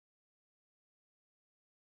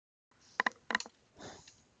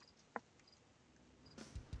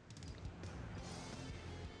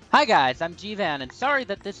Hi guys, I'm G-Van, and sorry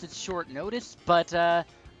that this is short notice, but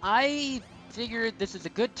I figured this is a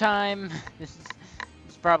good time. This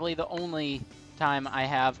is probably the only time I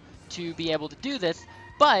have to be able to do this,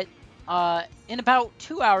 but in about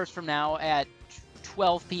 2 hours from now at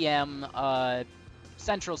 12 p.m.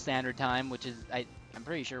 Central Standard Time, which is, I'm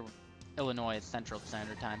pretty sure Illinois is Central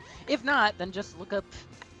Standard Time. If not, then just look up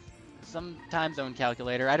some time zone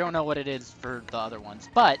calculator. I don't know what it is for the other ones,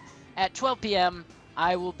 but at 12 p.m.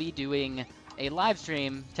 I will be doing a live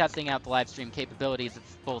stream, testing out the live stream capabilities of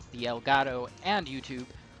both the Elgato and YouTube,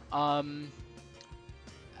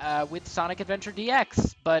 with Sonic Adventure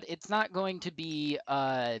DX. But it's not going to be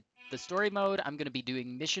the story mode. I'm going to be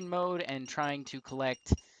doing mission mode and trying to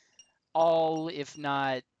collect all, if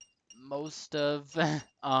not most of,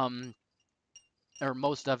 or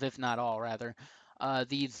most of, if not all, rather,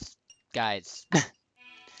 these guys.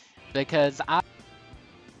 Because I'm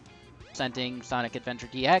presenting Sonic Adventure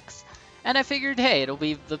DX, and I figured, hey, it'll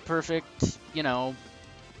be the perfect,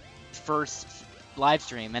 first live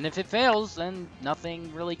stream. And if it fails, then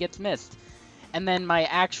nothing really gets missed. And then my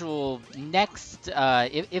actual next,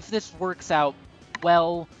 if this works out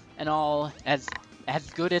well and all, as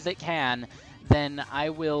good as it can, then I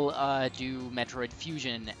will do Metroid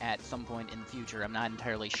Fusion at some point in the future. I'm not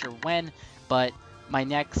entirely sure when, but my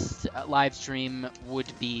next live stream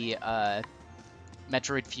would be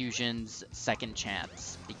Metroid Fusion's Second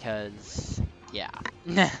Chance, because, yeah,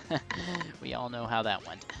 we all know how that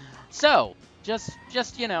went. So, just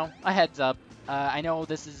a heads up. I know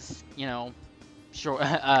this is, short,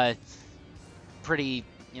 pretty,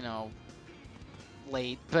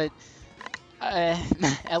 late, but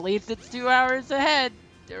at least it's 2 hours ahead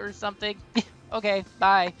or something. Okay,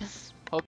 bye.